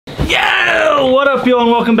Yo! What up, y'all,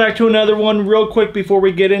 and welcome back to another one. Real quick before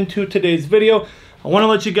we get into today's video, I want to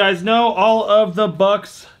let you guys know all of the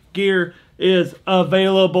Bucks gear is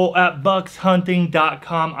available at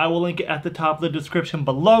buckshunting.com. I will link it at the top of the description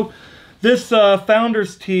below. This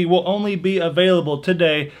Founders Tee will only be available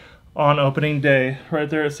today on opening day. Right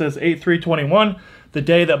there it says 8/3/21, the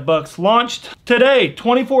day that Bucks launched. Today,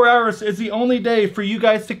 24 hours is the only day for you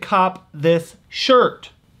guys to cop this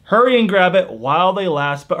shirt. Hurry and grab it while they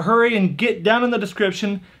last, but hurry and get down in the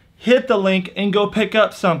description, hit the link, and go pick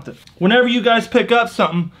up something. Whenever you guys pick up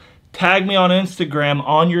something, tag me on Instagram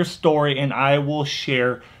on your story and I will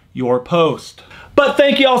share your post. But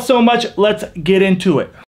thank you all so much. Let's get into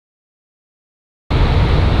it.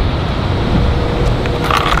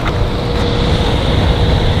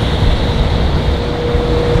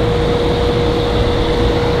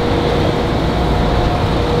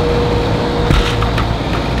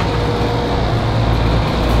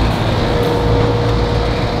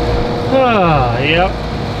 Yep.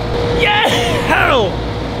 Yeah!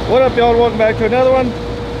 What up, y'all? Welcome back to another one.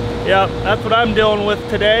 Yep, that's what I'm dealing with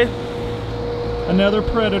today. Another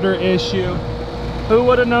Predator issue. Who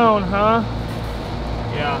would have known, huh?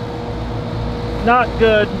 Yeah. Not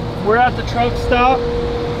good. We're at the truck stop.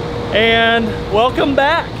 And welcome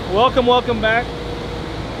back. Welcome back.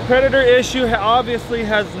 Predator issue obviously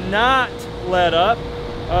has not let up.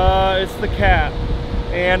 It's the cat.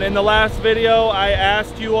 And in the last video, I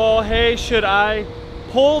asked you all, hey, should I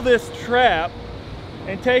pull this trap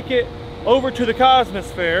and take it over to the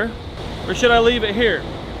Cosmosphere, or should I leave it here?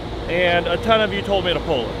 And a ton of you told me to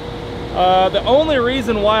pull it. The only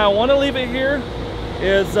reason why I want to leave it here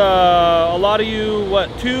is a lot of you,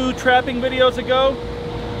 two trapping videos ago,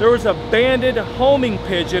 there was a banded homing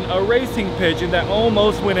pigeon, a racing pigeon that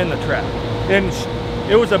almost went in the trap. And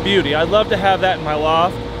it was a beauty. I'd love to have that in my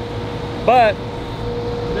loft, but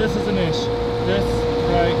this is an issue. This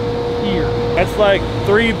right here. That's like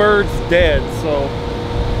 3 birds dead, so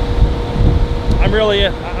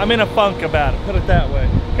I'm in a funk about it, put it that way.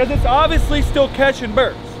 Because it's obviously still catching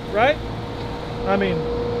birds, right? I mean,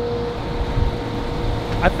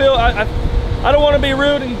 I feel, I don't want to be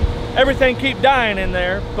rude and everything keep dying in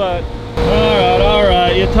there, but all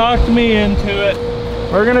right, you talked me into it.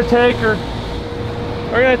 We're gonna take her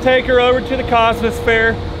over to the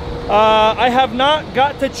Cosmosphere. I have not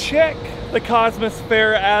got to check the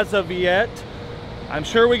Cosmosphere as of yet. I'm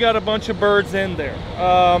sure we got a bunch of birds in there.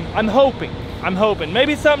 I'm hoping.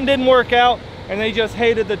 Maybe something didn't work out and they just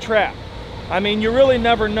hated the trap. I mean, you really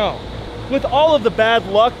never know. With all of the bad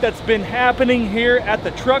luck that's been happening here at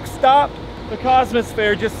the truck stop, the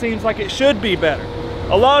Cosmosphere just seems like it should be better.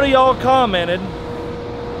 A lot of y'all commented,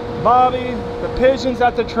 Bobby, the pigeons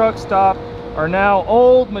at the truck stop are now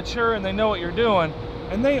old, mature, and they know what you're doing.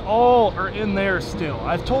 And they all are in there still.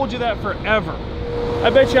 I've told you that forever. I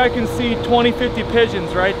bet you I can see 20, 50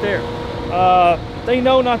 pigeons right there. They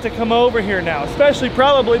know not to come over here now, especially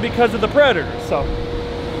probably because of the predators. So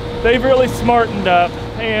they've really smartened up,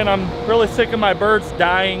 and I'm really sick of my birds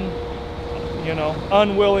dying, you know,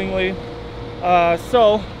 unwillingly.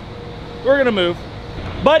 So we're gonna move.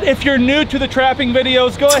 But if you're new to the trapping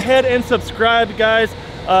videos, go ahead and subscribe, guys.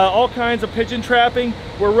 All kinds of pigeon trapping.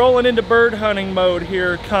 We're rolling into bird hunting mode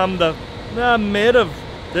here come the mid of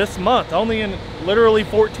this month. Only in literally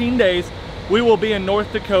 14 days, we will be in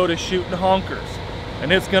North Dakota shooting honkers,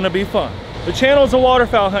 and it's gonna be fun. The channel is a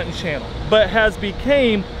waterfowl hunting channel, but has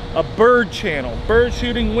became a bird channel. Bird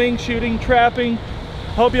shooting, wing shooting, trapping.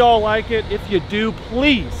 Hope you all like it. If you do,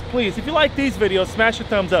 please, if you like these videos, smash the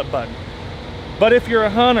thumbs up button. But if you're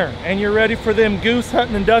a hunter and you're ready for them goose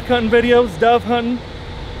hunting and duck hunting videos, dove hunting,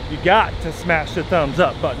 you got to smash the thumbs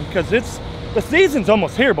up button, because the season's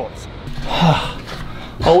almost here, boys.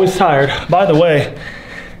 Always tired. By the way,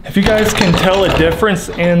 if you guys can tell a difference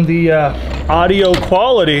in the audio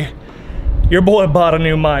quality, your boy bought a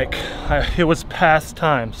new mic. It was past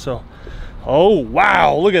time, so. Oh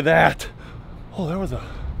wow, look at that. Oh, there was a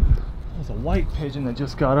white pigeon that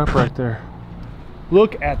just got up right there.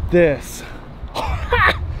 Look at this.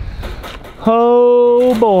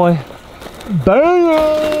 Oh boy.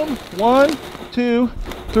 Bam! 1, 2,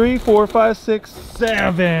 3, 4, 5, 6,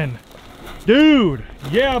 7. Dude,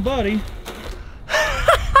 yeah, buddy.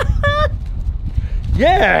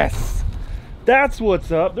 Yes! That's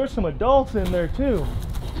what's up. There's some adults in there too.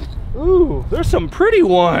 Ooh, there's some pretty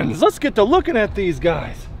ones. Let's get to looking at these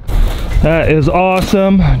guys. That is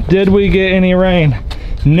awesome. Did we get any rain?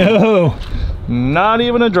 No, not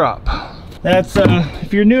even a drop. That's,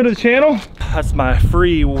 if you're new to the channel, that's my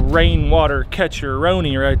free rainwater catcher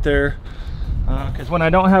Roni right there. Because when I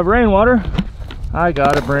don't have rainwater, I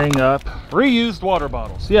gotta bring up reused water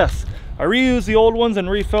bottles. Yes, I reuse the old ones and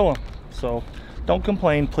refill them, so don't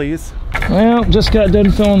complain, please. Well, just got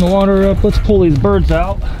done filling the water up. Let's pull these birds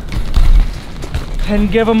out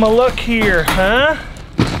and give them a look here, huh?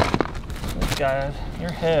 This guy,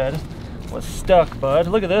 your head was stuck, bud.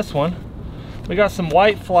 Look at this one. We got some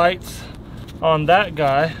white flights on that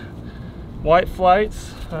guy. White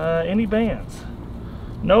flights. Any bands?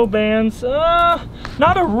 No bands.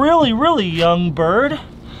 Not a really young bird.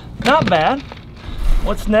 Not bad.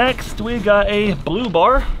 What's next? We got a blue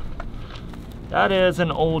bar. That is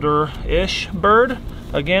an older-ish bird.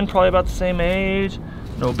 Again, probably about the same age.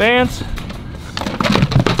 No bands.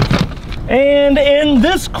 And in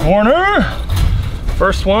this corner,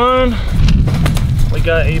 first one, we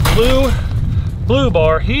got a blue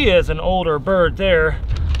bar. He is an older bird there.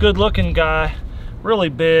 Good looking guy, really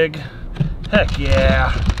big. Heck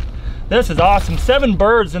yeah. This is awesome. 7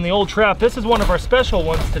 birds in the old trap. This is one of our special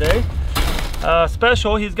ones today.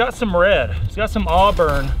 Special, he's got some red. He's got some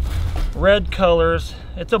auburn red colors.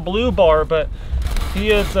 It's a blue bar, but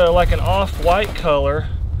he is like an off-white color.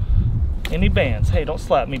 Any bands? Hey, don't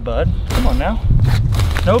slap me, bud. Come on now.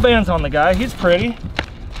 No bands on the guy. He's pretty.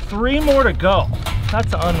 3 more to go.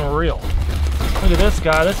 That's unreal. Look at this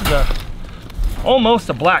guy. This is almost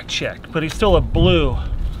a black check, but he's still a blue.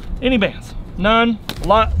 Any bands? None.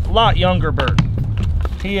 Lot younger bird.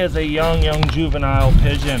 He is a young juvenile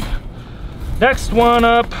pigeon. Next one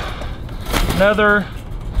up, another,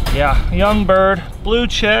 yeah, young bird, blue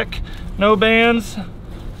check, no bands.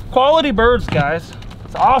 Quality birds, guys.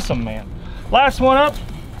 It's awesome, man. Last one up,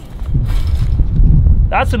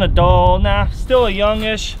 that's an adult, still a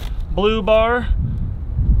youngish blue bar.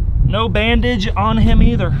 No bandage on him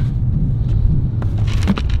either.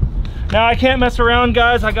 Now I can't mess around,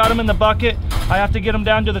 guys. I got him in the bucket. I have to get him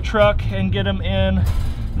down to the truck and get him in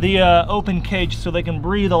the open cage so they can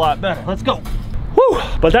breathe a lot better. Let's go. Whew.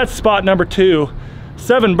 But that's spot number 2.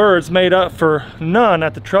 7 birds made up for none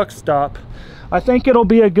at the truck stop. I think it'll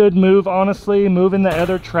be a good move, honestly, moving the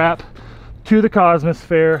other trap to the Cosmos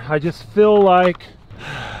Fair. I just feel like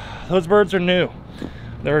those birds are new.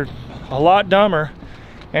 They're a lot dumber.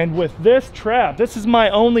 And with this trap, this is my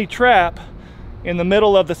only trap in the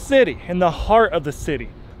middle of the city, in the heart of the city.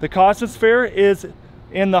 The Cosmos Fair is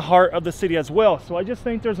in the heart of the city as well. So I just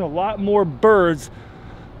think there's a lot more birds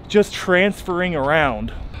just transferring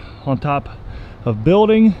around on top of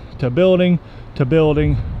building to building to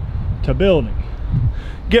building to building.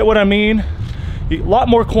 Get what I mean? A lot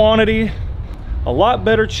more quantity, a lot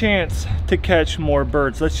better chance to catch more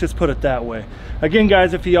birds. Let's just put it that way. Again,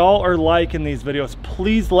 guys, if y'all are liking these videos,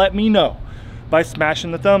 please let me know by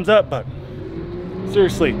smashing the thumbs up button.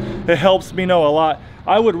 Seriously, it helps me know a lot.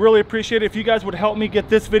 I would really appreciate it if you guys would help me get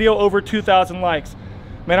this video over 2,000 likes.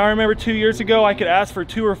 Man, I remember 2 years ago, I could ask for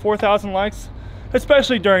 2,000 or 4,000 likes,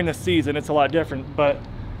 especially during the season. It's a lot different, but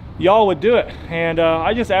y'all would do it. And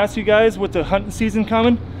I just ask you guys, with the hunting season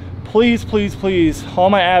coming, please, please, please, all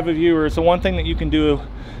my avid viewers, the one thing that you can do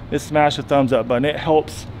is smash the thumbs up button. It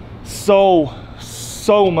helps so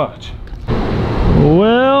much.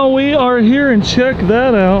 Well, we are here, and check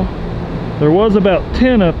that out. There was about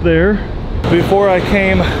 10 up there before I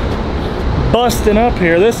came busting up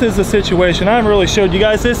here. This is the situation. I haven't really showed you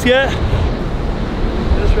guys this yet.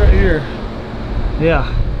 This right here.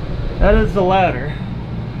 Yeah, that is the ladder.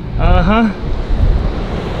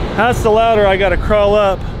 That's the ladder I gotta crawl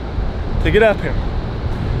up to get up here.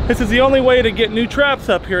 This is the only way to get new traps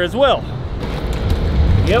up here as well.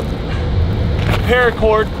 Yep,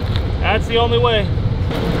 paracord, that's the only way.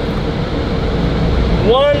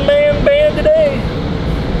 One-man band today.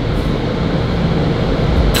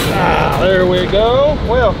 There we go.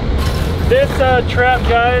 Well, this trap,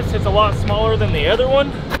 guys, is a lot smaller than the other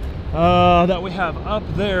one that we have up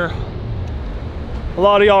there. A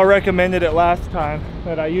lot of y'all recommended it last time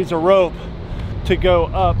that I use a rope to go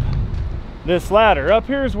up this ladder. Up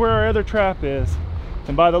here is where our other trap is,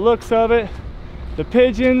 and by the looks of it, the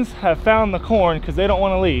pigeons have found the corn because they don't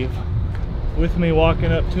want to leave with me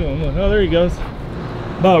walking up to them. Oh, there he goes.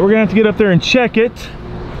 But we're gonna have to get up there and check it.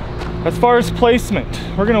 As far as placement,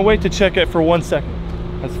 we're gonna wait to check it for 1 second.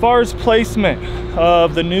 As far as placement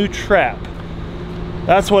of the new trap,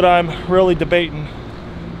 that's what I'm really debating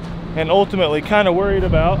and ultimately kind of worried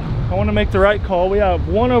about. I want to make the right call. We have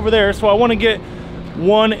one over there, so I want to get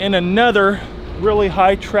one in another really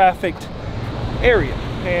high trafficked area,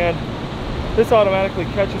 and this automatically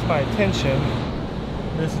catches my attention.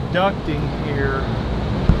 This ducting here.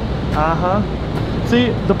 See,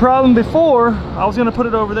 the problem before, I was gonna put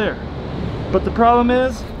it over there, but the problem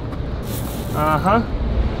is,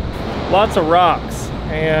 lots of rocks,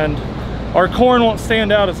 and our corn won't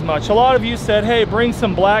stand out as much. A lot of you said, hey, bring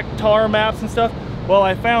some black tar maps and stuff. Well,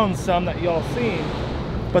 I found some that y'all seen,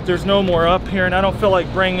 but there's no more up here, and I don't feel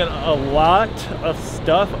like bringing a lot of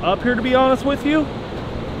stuff up here, to be honest with you.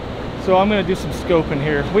 So I'm gonna do some scoping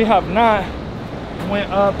here. We have not went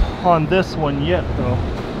up on this one yet though.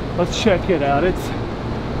 Let's check it out. It's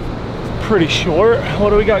pretty short.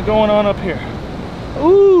 What do we got going on up here?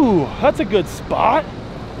 Ooh, that's a good spot.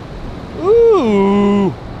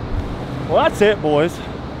 Ooh. Well, that's it, boys.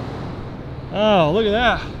 Oh, look at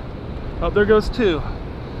that. Oh, there goes two.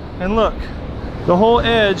 And look, the whole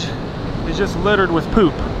edge is just littered with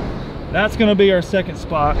poop. That's gonna be our second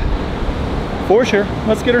spot for sure.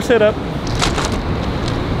 Let's get her set up.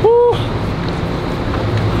 Woo.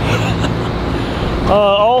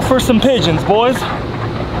 All for some pigeons, boys.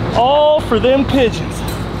 All for them pigeons.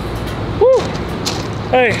 Woo.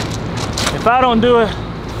 Hey, if I don't do it,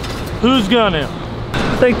 who's gonna?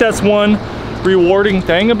 I think that's one rewarding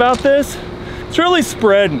thing about this. It's really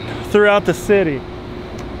spreading throughout the city.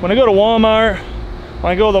 When I go to Walmart,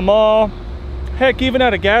 when I go to the mall, heck, even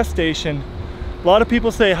at a gas station, a lot of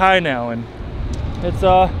people say hi now, and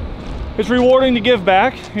it's rewarding to give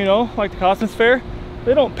back, you know, like the Cosmos Fair.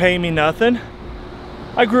 They don't pay me nothing.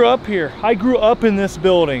 I grew up here. I grew up in this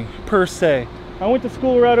building, per se. I went to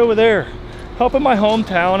school right over there, helping my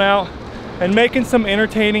hometown out and making some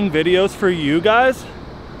entertaining videos for you guys.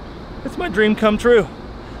 It's my dream come true.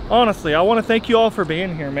 Honestly, I want to thank you all for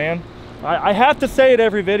being here, man. I have to say it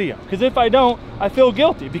every video, because if I don't, I feel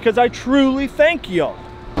guilty, because I truly thank y'all.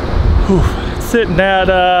 Sitting at,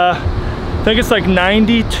 I think it's like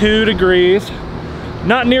 92 degrees.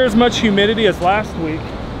 Not near as much humidity as last week.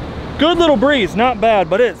 Good little breeze, not bad,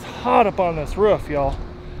 but it's hot up on this roof, y'all.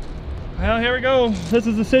 Well, here we go. This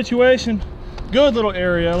is the situation. Good little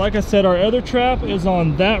area. Like I said, our other trap is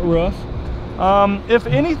on that roof. If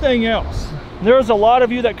anything else, there's a lot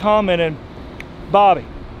of you that commented, Bobby,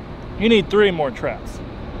 you need 3 more traps.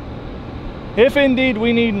 If indeed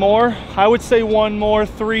we need more, I would say 1 more,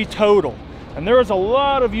 3 total. And there was a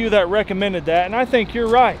lot of you that recommended that, and I think you're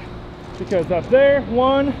right. Because up there,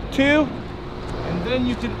 1, 2, and then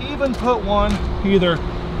you can even put one either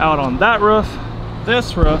out on that roof,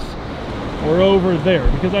 this roof, or over there.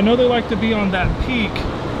 Because I know they like to be on that peak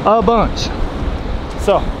a bunch.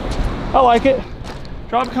 So, I like it.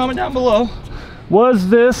 Drop a comment down below. Was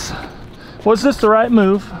this the right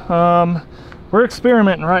move? We're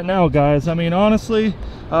experimenting right now, guys. I mean, honestly,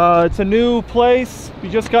 it's a new place. You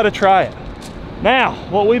just got to try it. Now,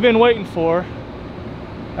 what we've been waiting for,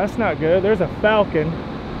 that's not good. There's a falcon.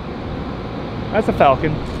 That's a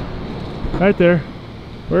falcon right there.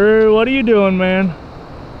 What are you doing, man?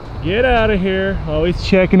 Get out of here. Oh, he's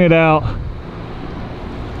checking it out.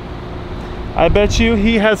 I bet you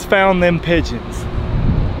he has found them pigeons.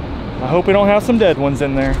 I hope we don't have some dead ones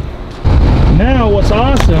in there. Now what's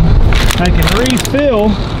awesome, I can refill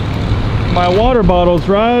my water bottles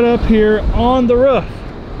right up here on the roof.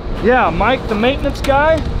 Yeah, Mike, the maintenance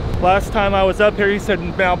guy, last time I was up here, he said,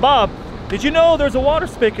 now Bob, did you know there's a water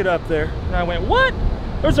spigot up there? And I went, what?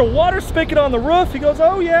 There's a water spigot on the roof? He goes,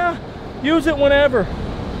 oh yeah, use it whenever.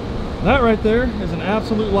 That right there is an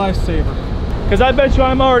absolute lifesaver. Because I bet you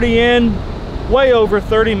I'm already in way over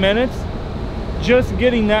 30 minutes just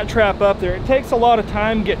getting that trap up there. It takes a lot of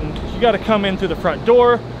time getting, you got to come in through the front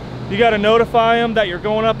door. You got to notify them that you're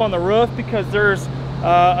going up on the roof, because there's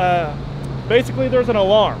basically there's an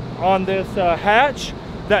alarm on this hatch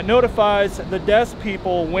that notifies the desk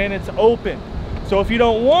people when it's open. So if you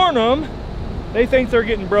don't warn them, they think they're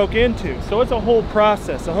getting broke into. So it's a whole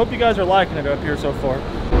process. I hope you guys are liking it up here so far.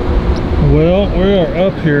 Well, we are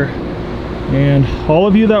up here, and all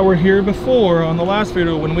of you that were here before on the last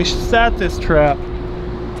video when we sat this trap,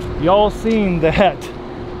 y'all seen that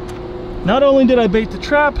not only did I bait the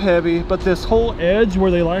trap heavy, but this whole edge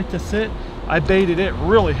where they like to sit, I baited it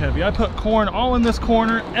really heavy. I put corn all in this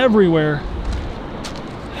corner, everywhere,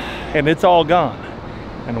 and it's all gone.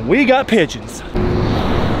 And we got pigeons.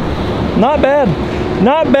 Not bad.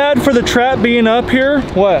 Not bad for the trap being up here.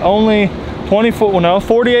 What, only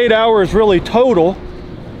 48 hours really total.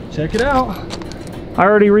 Check it out. I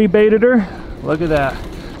already rebaited her. Look at that.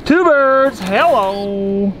 2 birds.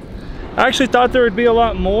 Hello. I actually thought there would be a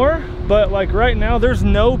lot more, but like right now there's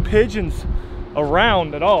no pigeons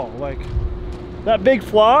around at all. Like that big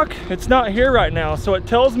flock, it's not here right now. So it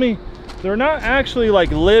tells me they're not actually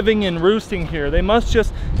like living and roosting here. They must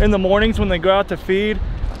just, in the mornings when they go out to feed,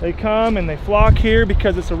 they come and they flock here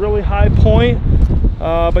because it's a really high point.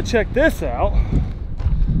 But check this out.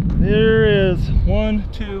 There is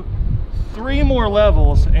 1, 2, 3 more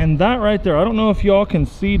levels, and that right there, I don't know if y'all can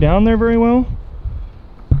see down there very well.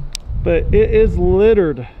 but it is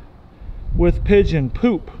littered with pigeon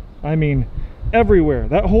poop. I mean, everywhere.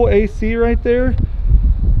 That whole AC right there,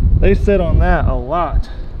 they sit on that a lot.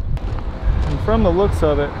 And from the looks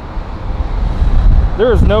of it,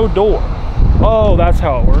 there is no door. Oh, that's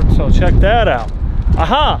how it works. So check that out.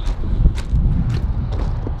 Aha!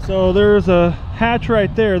 So there's a hatch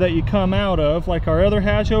right there that you come out of, like our other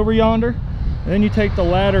hatch over yonder. And then you take the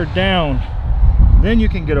ladder down. Then you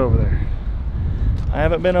can get over there. I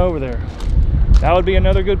haven't been over there. That would be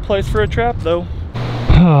another good place for a trap though.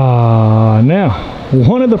 Now,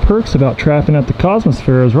 one of the perks about trapping at the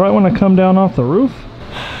Cosmosphere is right when I come down off the roof,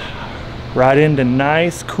 right into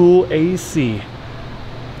nice, cool AC.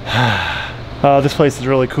 This place is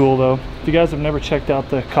really cool though. If you guys have never checked out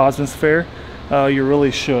the Cosmosphere, you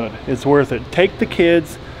really should. It's worth it. Take the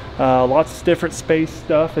kids. Lots of different space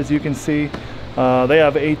stuff, as you can see. They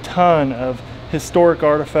have a ton of historic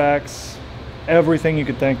artifacts, everything you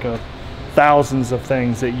could think of. Thousands of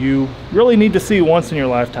things that you really need to see once in your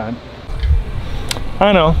lifetime.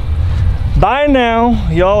 I know. By now,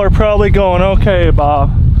 y'all are probably going, okay, Bob,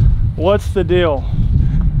 what's the deal?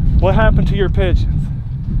 What happened to your pigeons?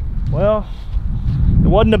 Well, it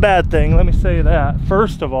wasn't a bad thing, let me say that.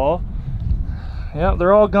 First of all, yeah,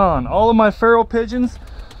 they're all gone. All of my feral pigeons,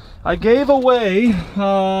 I gave away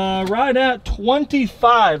right at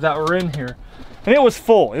 25 that were in here. And it was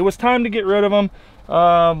full. It was time to get rid of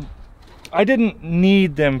them. I didn't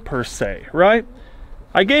need them per se, right?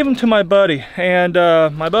 I gave them to my buddy, and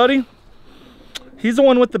my buddy, he's the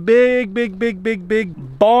one with the big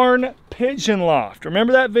barn pigeon loft.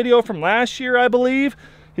 Remember that video from last year, I believe?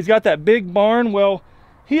 He's got that big barn. Well,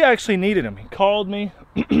 he actually needed them. He called me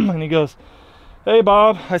and he goes, hey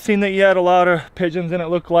Bob, I seen that you had a lot of pigeons and it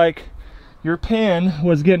looked like your pen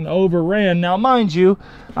was getting overran. Now mind you,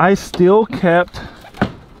 I still kept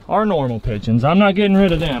our normal pigeons. I'm not getting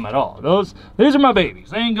rid of them at all. These are my babies.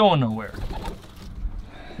 They ain't going nowhere.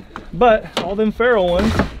 But all them feral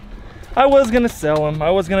ones, I was gonna sell them.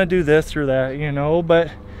 I was gonna do this or that, you know,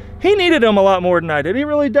 but he needed them a lot more than I did. He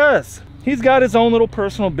really does. He's got his own little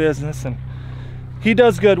personal business and he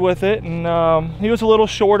does good with it. And he was a little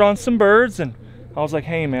short on some birds, and I was like,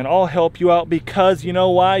 hey man, I'll help you out because you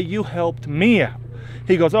know why? You helped me out.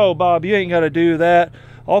 He goes, oh Bob, you ain't gotta do that.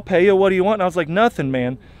 I'll pay you. What do you want? And I was like, nothing,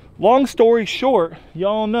 man. Long story short,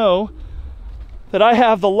 y'all know that I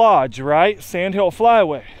have the lodge, right? Sandhill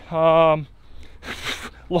Flyway.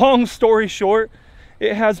 Long story short,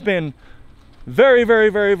 it has been very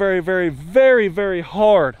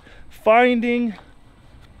hard finding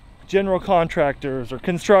general contractors or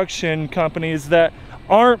construction companies that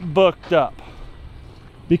aren't booked up,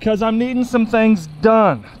 because I'm needing some things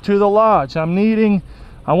done to the lodge.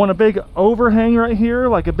 I want a big overhang right here,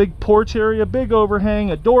 like a big porch area, big overhang,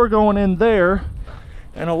 a door going in there,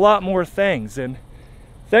 and a lot more things. And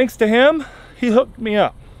thanks to him, he hooked me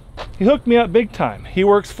up. He hooked me up big time. He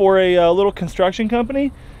works for a little construction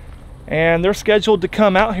company, and they're scheduled to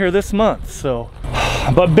come out here this month. So,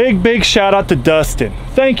 but big shout out to Dustin.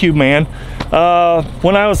 Thank you, man.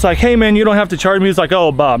 When I was like, hey man, you don't have to charge me, he's like,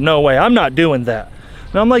 oh Bob, no way, I'm not doing that.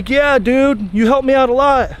 And I'm like, yeah dude, you helped me out a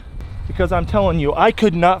lot. Because I'm telling you, I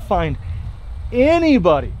could not find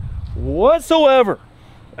anybody whatsoever.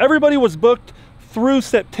 Everybody was booked through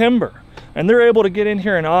September, and they're able to get in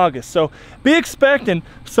here in August. So be expecting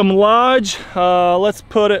some lodge, let's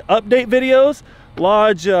put it, update videos,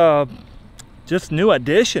 lodge, just new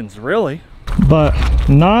additions really. But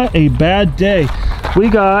not a bad day. We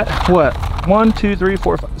got what, 1 2 3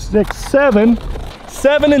 4 5 6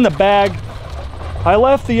 7 in the bag. I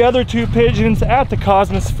left the other 2 pigeons at the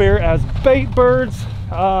Cosmosphere as bait birds.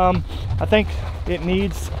 I think it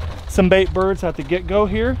needs some bait birds at the get-go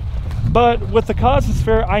here. But with the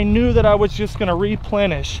Cosmosphere, I knew that I was just gonna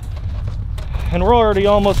replenish. And we're already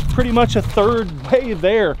almost pretty much a third way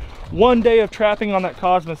there. 1 day of trapping on that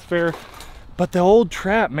Cosmosphere. But the old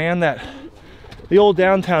trap, man, the old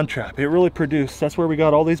downtown trap, it really produced. That's where we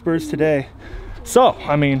got all these birds today. So,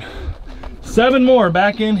 I mean, 7 more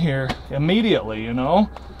back in here immediately, you know?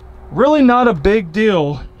 Really not a big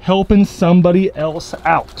deal helping somebody else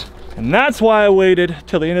out. And that's why I waited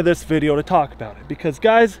till the end of this video to talk about it. Because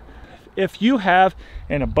guys, if you have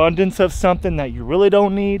an abundance of something that you really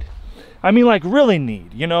don't need, I mean like really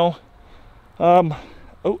need, you know?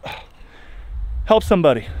 Help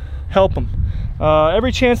somebody, help them.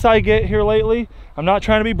 Every chance I get here lately, I'm not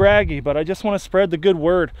trying to be braggy, but I just want to spread the good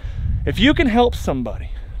word. If you can help somebody,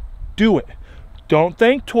 do it. Don't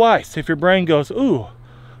think twice. If your brain goes, ooh,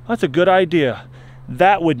 that's a good idea,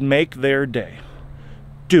 that would make their day.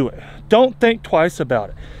 Do it. Don't think twice about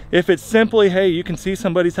it. If it's simply, hey, you can see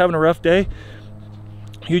somebody's having a rough day,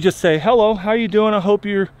 you just say, hello, how you doing? I hope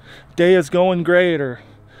your day is going great, or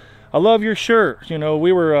I love your shirt. You know,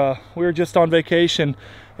 we were just on vacation,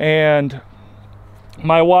 and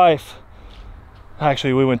my wife,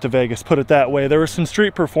 actually we went to Vegas, put it that way. There were some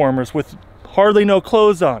street performers with hardly no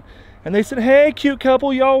clothes on, and they said, hey, cute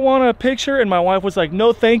couple, y'all want a picture? And my wife was like,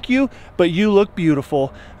 no thank you, but you look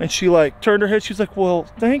beautiful. And she like turned her head, she's like, well,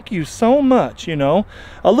 thank you so much. You know,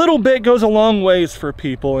 a little bit goes a long ways for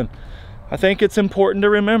people, and I think it's important to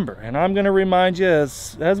remember, and I'm going to remind you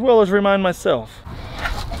as well as remind myself.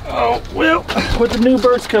 Oh, well, with the new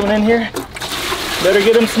birds coming in here, better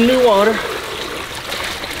get them some new water.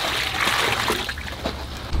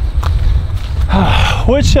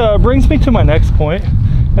 Which brings me to my next point,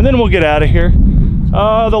 and then we'll get out of here.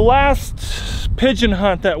 The last pigeon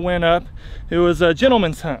hunt that went up, it was a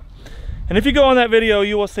gentleman's hunt. And if you go on that video,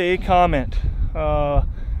 you will see a comment.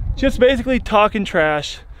 Just basically talking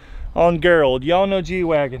trash on Gerald. Y'all know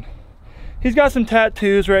G-Wagon. He's got some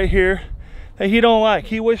tattoos right here that he don't like.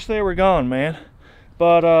 He wished they were gone, man.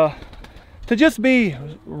 But to just be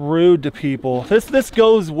rude to people, this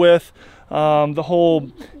goes with the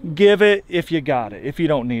whole give it if you got it, if you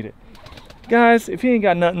don't need it. Guys, if you ain't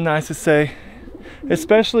got nothing nice to say,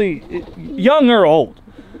 especially young or old,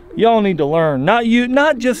 y'all need to learn. Not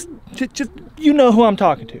just you know who I'm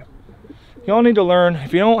talking to. Y'all need to learn.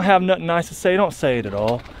 If you don't have nothing nice to say, don't say it at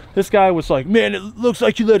all. This guy was like, man, it looks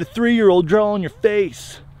like you let a 3-year-old draw on your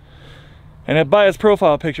face. And by his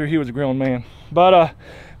profile picture, he was a grown man. But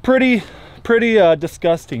pretty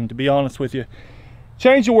disgusting, to be honest with you.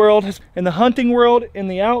 Change the world. In the hunting world, in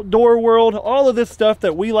the outdoor world, all of this stuff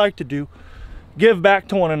that we like to do, give back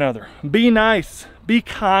to one another. Be nice. Be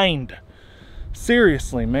kind.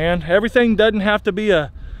 Seriously, man. Everything doesn't have to be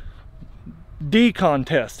a D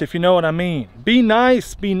contest, if you know what I mean. Be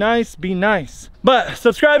nice, be nice, be nice. But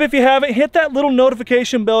subscribe if you haven't. Hit that little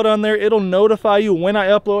notification bell down there. It'll notify you when I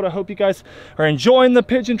upload. I hope you guys are enjoying the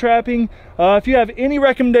pigeon trapping. If you have any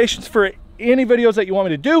recommendations for any videos that you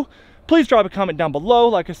want me to do, please drop a comment down below.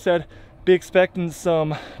 Like I said, be expecting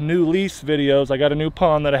some new lease videos. I got a new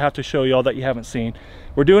pond that I have to show y'all that you haven't seen.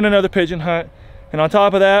 We're doing another pigeon hunt, and on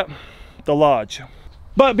top of that, the lodge.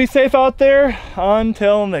 But be safe out there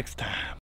until next time.